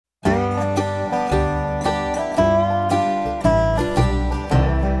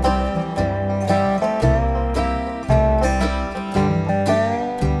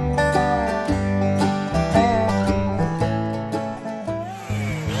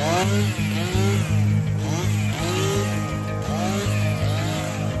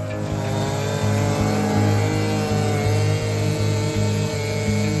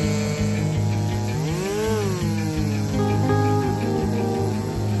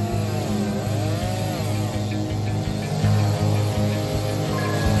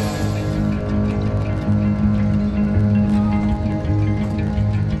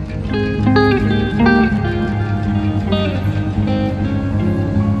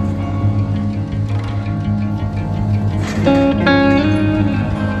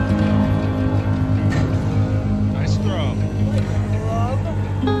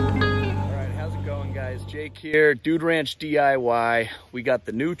Here, Dude Ranch DIY. We got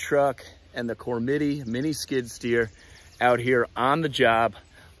the new truck and the Cormidi Mini Skid Steer out here on the job.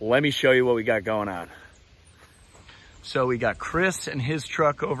 Let me show you what we got going on. So we got Chris and his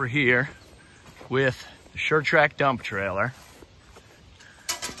truck over here with the Sure Track dump trailer.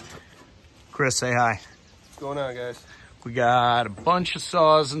 Chris, say hi. What's going on, guys? We got a bunch of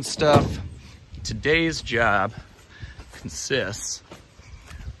saws and stuff. Today's job consists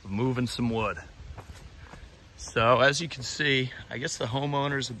of moving some wood. So as you can see, I guess the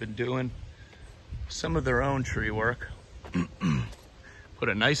homeowners have been doing some of their own tree work. Put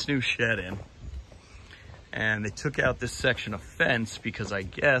a nice new shed in. And they took out this section of fence because I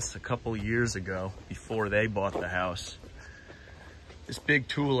guess a couple years ago, before they bought the house, this big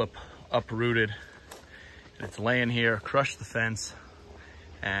tulip uprooted. And it's laying here, crushed the fence.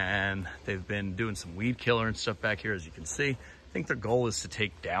 And they've been doing some weed killer and stuff back here, as you can see. I think their goal is to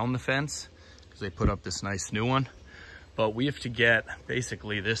take down the fence. They put up this nice new one, but we have to get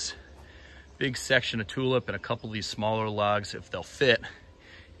basically this big section of tulip and a couple of these smaller logs, if they'll fit,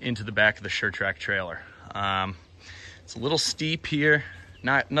 into the back of the Sure Track trailer. It's a little steep here,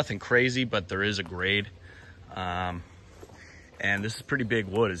 nothing crazy, but there is a grade, and this is pretty big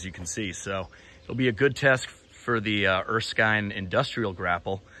wood, as you can see, so it'll be a good test for the Erskine industrial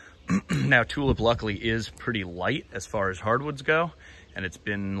grapple. Now tulip luckily is pretty light as far as hardwoods go, and it's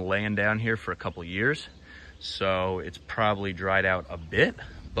been laying down here for a couple of years, so it's probably dried out a bit,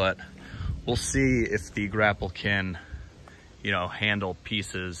 but we'll see if the grapple can, you know, handle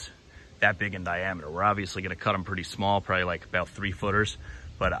pieces that big in diameter. We're obviously going to cut them pretty small, probably like about 3 footers,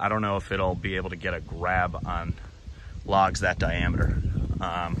 but I don't know if it'll be able to get a grab on logs that diameter.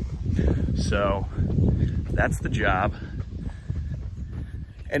 So that's the job.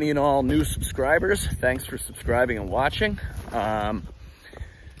 Any and all new subscribers, thanks for subscribing and watching.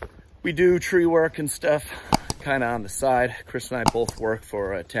 We do tree work and stuff kind of on the side. Chris and I both work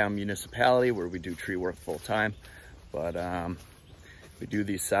for a town municipality where we do tree work full time, but we do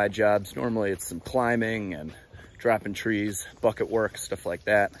these side jobs. Normally it's some climbing and dropping trees, bucket work, stuff like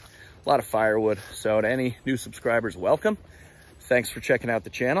that. A lot of firewood. So to any new subscribers, welcome. Thanks for checking out the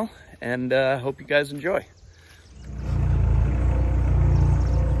channel, and hope you guys enjoy.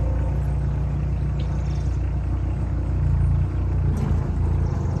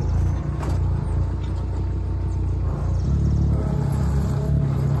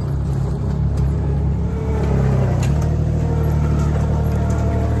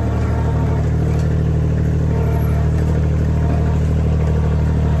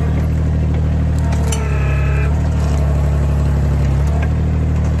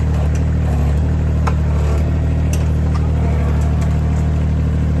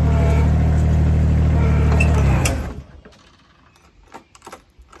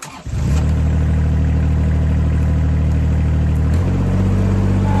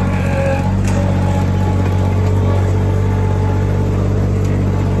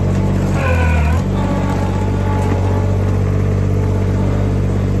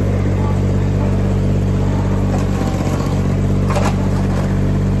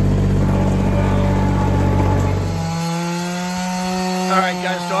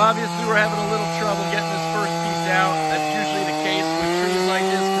 So obviously we're having a little trouble getting this first piece out. That's usually the case with trees like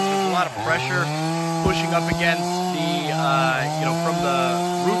this because there's a lot of pressure pushing up against the, you know, from the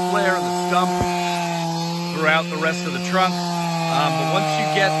root flare and the stump throughout the rest of the trunk. But once you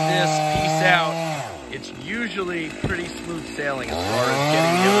get this piece out, it's usually pretty smooth sailing as far as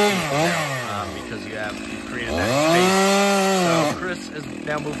getting the other pieces out because you've created that space. So Chris has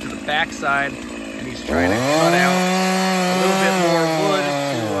now moved to the back side and he's trying to cut out a little bit more wood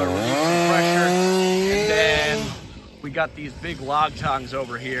to relieve some pressure. And then we got these big log tongs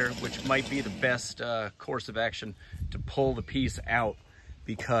over here, which might be the best course of action to pull the piece out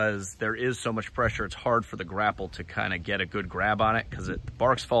because there is so much pressure. It's hard for the grapple to kind of get a good grab on it because the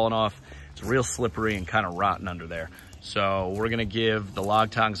bark's falling off. It's real slippery and kind of rotten under there. So we're gonna give the log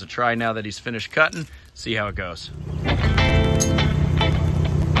tongs a try now that he's finished cutting, see how it goes.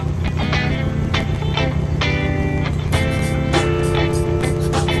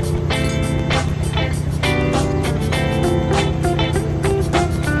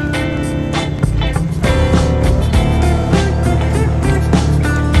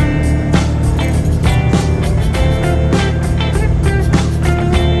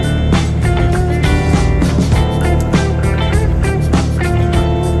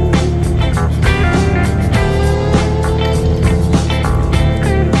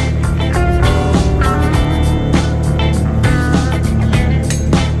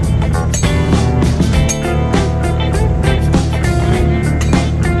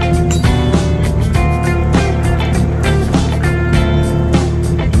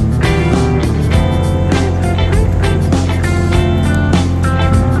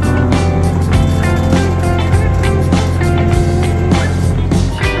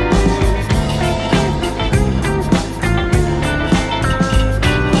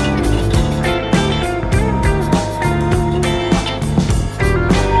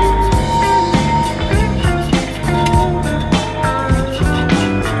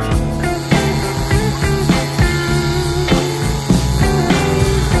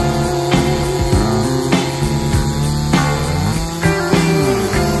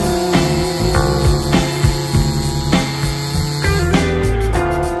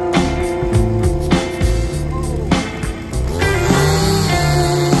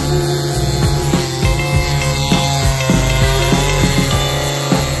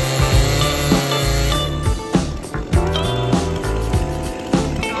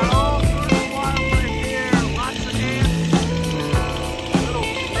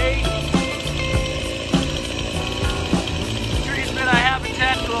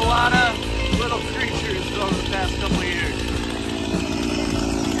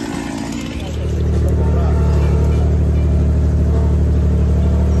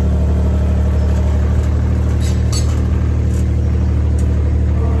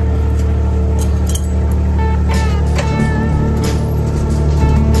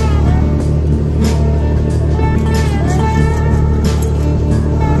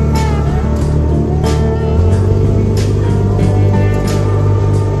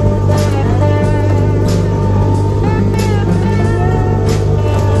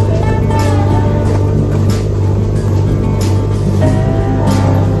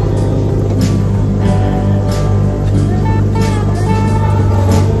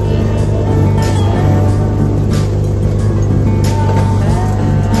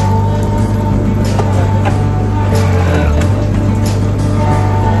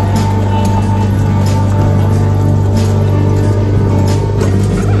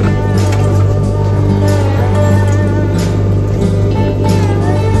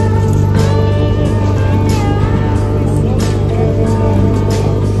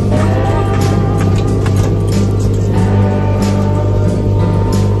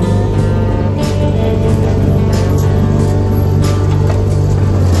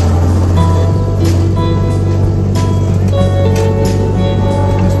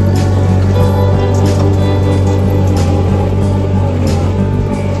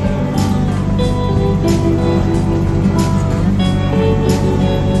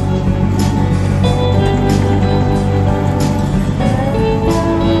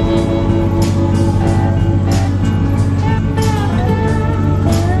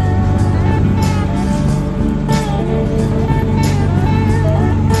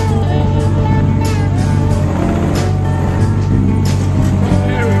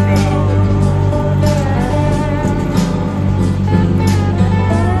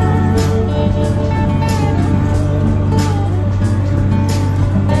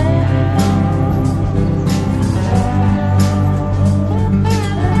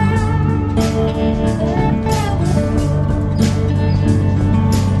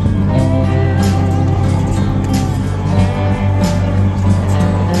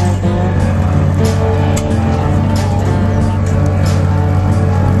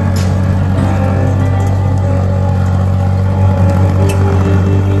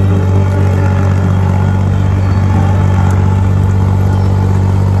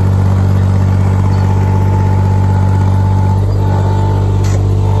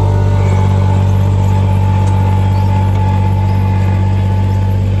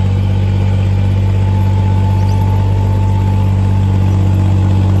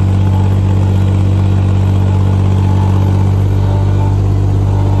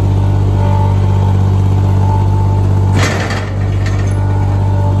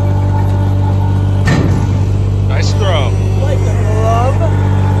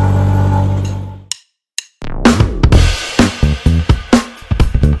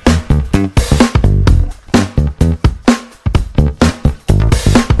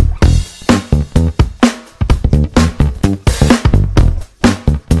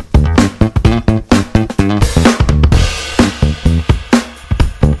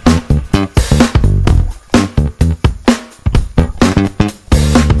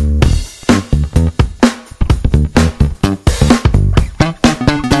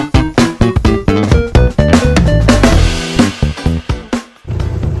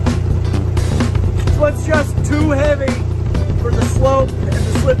 one's just too heavy for the slope and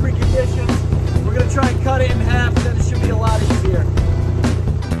the slippery conditions. We're gonna try and cut it in half, then it should be a lot easier.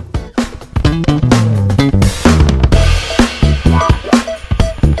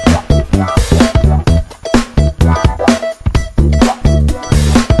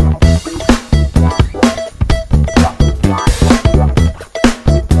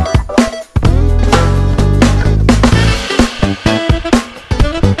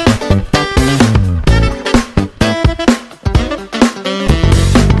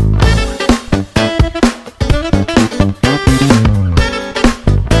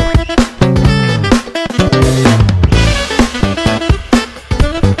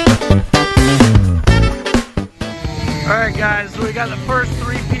 We got the first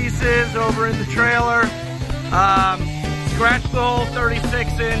 3 pieces over in the trailer. Scratched the whole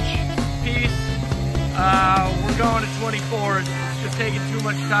 36-inch piece. We're going to 24. It's just taking too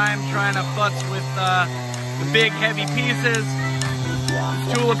much time trying to futz with the big heavy pieces.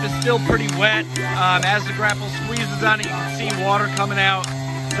 The Tulip is still pretty wet. As the grapple squeezes on it, you can see water coming out.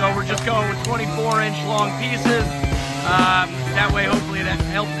 So we're just going with 24-inch long pieces. That way, hopefully, that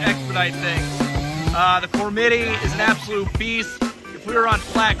helps expedite things. The Cormidi is an absolute beast. If we were on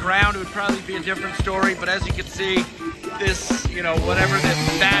flat ground, it would probably be a different story, but as you can see, this, you know, whatever this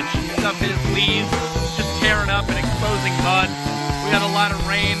thatch stuff is, leaves, it's just tearing up and exposing mud. We had a lot of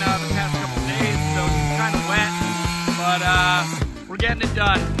rain the past couple days, so it's kind of wet, but we're getting it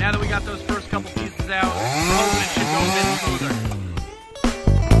done. Now that we got those first couple pieces out, we're hoping it should go a bit smoother.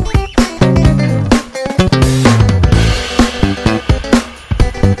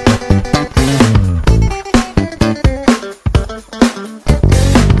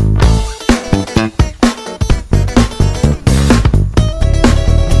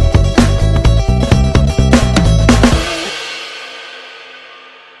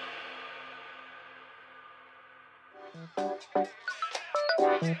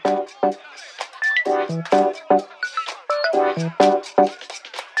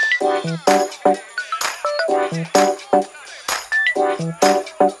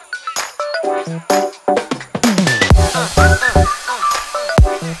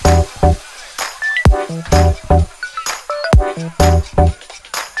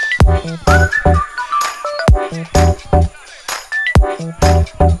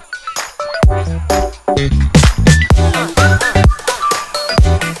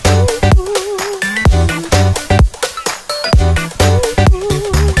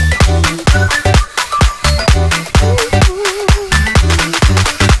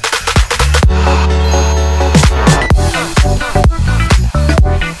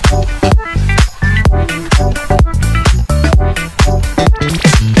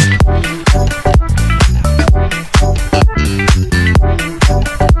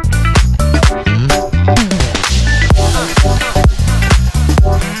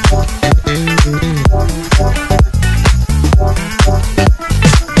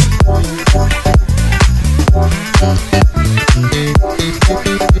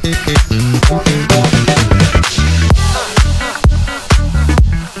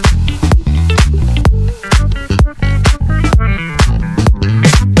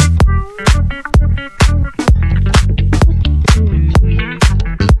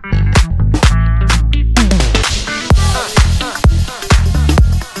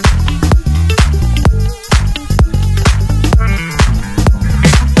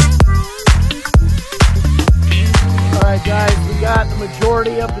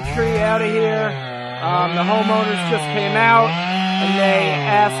 Of the tree out of here. The homeowners just came out and they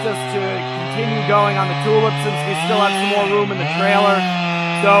asked us to continue going on the Tulip since we still have some more room in the trailer.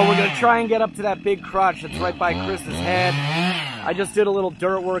 So we're going to try and get up to that big crotch that's right by Chris's head. I just did a little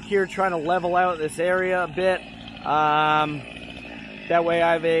dirt work here trying to level out this area a bit. That way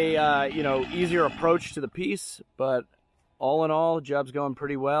I have a you know, easier approach to the piece, but all in all, the job's going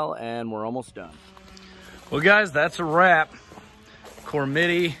pretty well and we're almost done. Well guys, that's a wrap.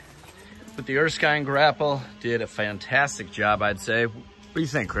 Cormidi with the Erskine Grapple did a fantastic job, I'd say. What do you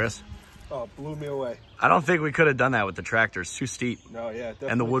think, Chris? Oh, it blew me away. I don't think we could have done that with the tractor. It's too steep. No, yeah, definitely.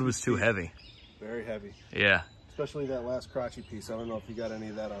 And the wood was too heavy. Very heavy. Yeah. Especially that last crotchy piece. I don't know if you got any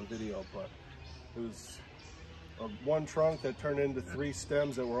of that on video, but it was one trunk that turned into 3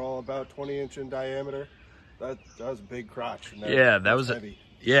 stems that were all about 20-inch in diameter. That was a big crotch. And that was heavy.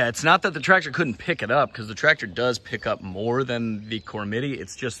 Yeah, it's not that the tractor couldn't pick it up, because the tractor does pick up more than the Cormidi.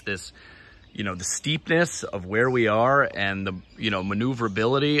 It's just this, you know, the steepness of where we are and the, you know,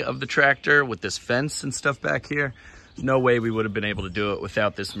 maneuverability of the tractor with this fence and stuff back here. There's no way we would have been able to do it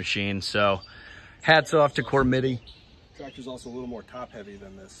without this machine. So hats off to Cormidi. tractor's also a little more top heavy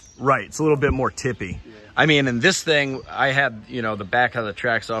than this. Right, it's a little bit more tippy. Yeah. I mean, in this thing, I had, you know, the back of the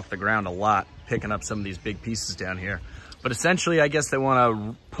tracks off the ground a lot, picking up some of these big pieces down here. But essentially, I guess they want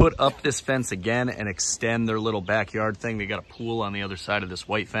to put up this fence again and extend their little backyard thing. They got a pool on the other side of this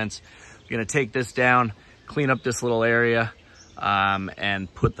white fence. They're going to take this down, clean up this little area,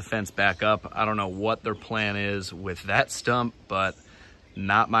 and put the fence back up. I don't know what their plan is with that stump, but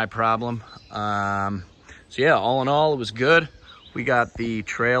not my problem. So yeah, all in all, it was good. We got the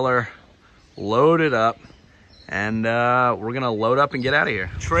trailer loaded up, and we're gonna load up and get out of here.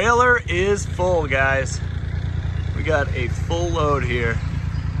 Trailer is full, guys. We got a full load here.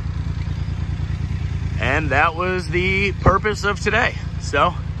 And that was the purpose of today.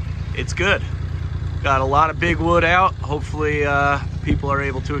 So it's good. Got a lot of big wood out. Hopefully people are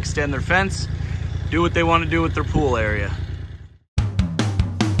able to extend their fence, do what they want to do with their pool area.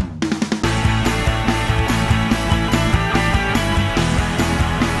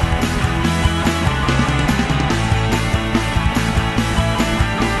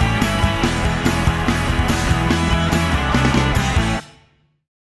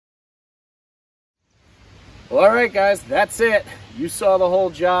 Well, all right, guys, that's it. You saw the whole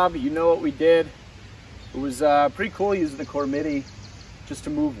job. You know what we did. It was pretty cool using the Cormidi just to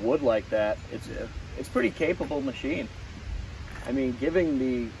move wood like that. It's pretty capable machine. I mean, given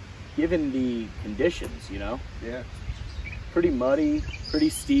the conditions, you know. Yeah. Pretty muddy, pretty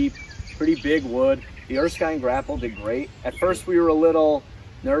steep, pretty big wood. The Erskine Grapple did great. At first, we were a little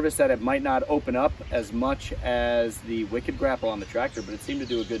nervous that it might not open up as much as the Wicked Grapple on the tractor, but it seemed to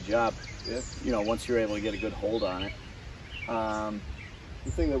do a good job. Yeah. You know, once you're able to get a good hold on it. The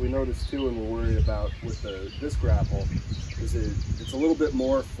thing that we noticed too, and we're worried about with this grapple, is it's a little bit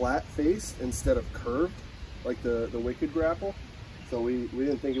more flat face instead of curved, like the Wicked Grapple. So we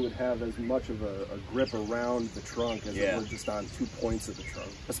didn't think it would have as much of a grip around the trunk as it would just on 2 points of the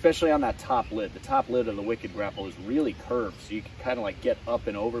trunk. Especially on that top lid. The top lid of the Wicked Grapple is really curved, so you can kind of like get up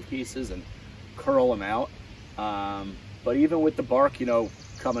and over pieces and curl them out. But even with the bark, you know,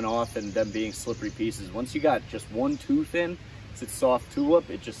 coming off and them being slippery pieces, once you got just one tooth in, it's soft tulip,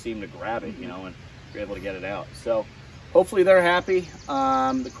 it just seemed to grab it, you know, and you're able to get it out. So hopefully they're happy.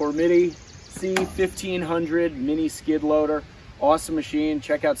 The Cormidi C1500 mini skid loader, awesome machine.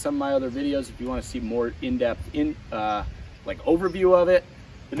 Check out some of my other videos if you want to see more in-depth like overview of it.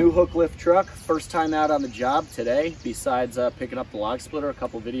 The new hook lift truck, first time out on the job today, besides picking up the log splitter a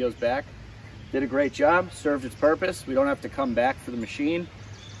couple videos back. Did a great job, served its purpose. We don't have to come back for the machine.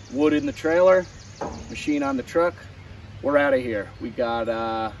 Wood in the trailer, machine on the truck. We're out of here. We got,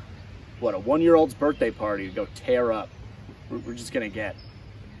 what, a 1-year-old's birthday party to go tear up. We're just gonna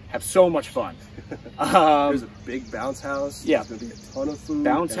have so much fun. There's a big bounce house. Yeah. There's gonna be a ton of food.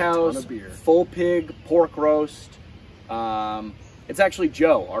 Bounce house, a ton of beer. Full pig, pork roast. It's actually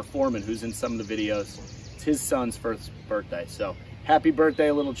Joe, our foreman, who's in some of the videos. It's his son's first birthday. So happy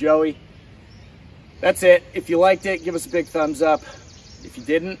birthday, little Joey. That's it. If you liked it, give us a big thumbs up. If you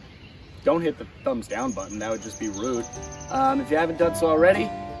didn't, don't hit the thumbs down button. That would just be rude. If you haven't done so already,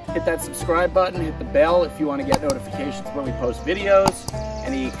 hit that subscribe button, hit the bell if you want to get notifications when we post videos.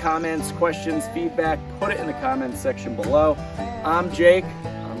 Any comments, questions, feedback, put it in the comments section below. I'm Jake.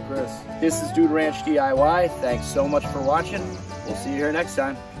 I'm Chris. This is Dude Ranch DIY. Thanks so much for watching. We'll see you here next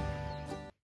time.